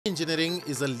Engineering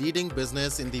is a leading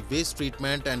business in the waste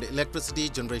treatment and electricity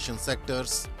generation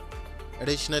sectors.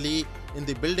 Additionally, in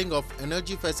the building of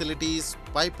energy facilities,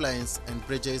 pipelines and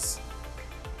bridges.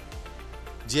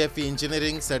 JFE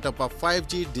Engineering set up a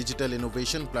 5G digital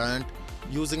innovation plant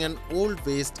using an old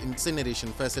waste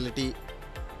incineration facility.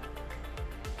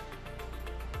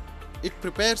 It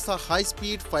prepares a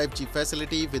high-speed 5G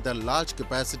facility with a large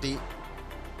capacity.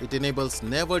 It enables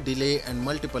never delay and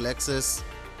multiple access.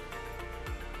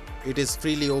 It is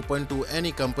freely open to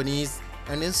any companies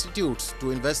and institutes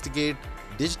to investigate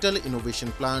digital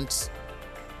innovation plants.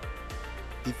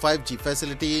 The 5G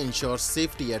facility ensures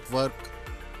safety at work.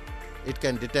 It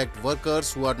can detect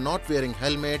workers who are not wearing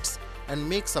helmets and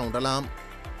make sound alarm.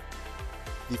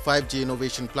 The 5G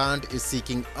innovation plant is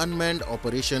seeking unmanned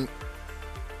operation.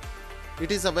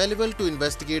 It is available to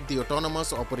investigate the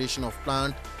autonomous operation of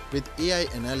plant with AI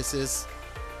analysis.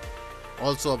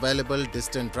 Also available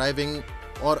distant driving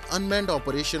or unmanned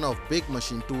operation of big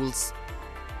machine tools.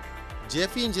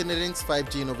 JFE Engineering's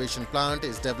 5G innovation plant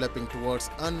is developing towards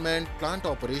unmanned plant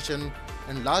operation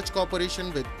and large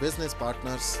cooperation with business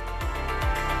partners.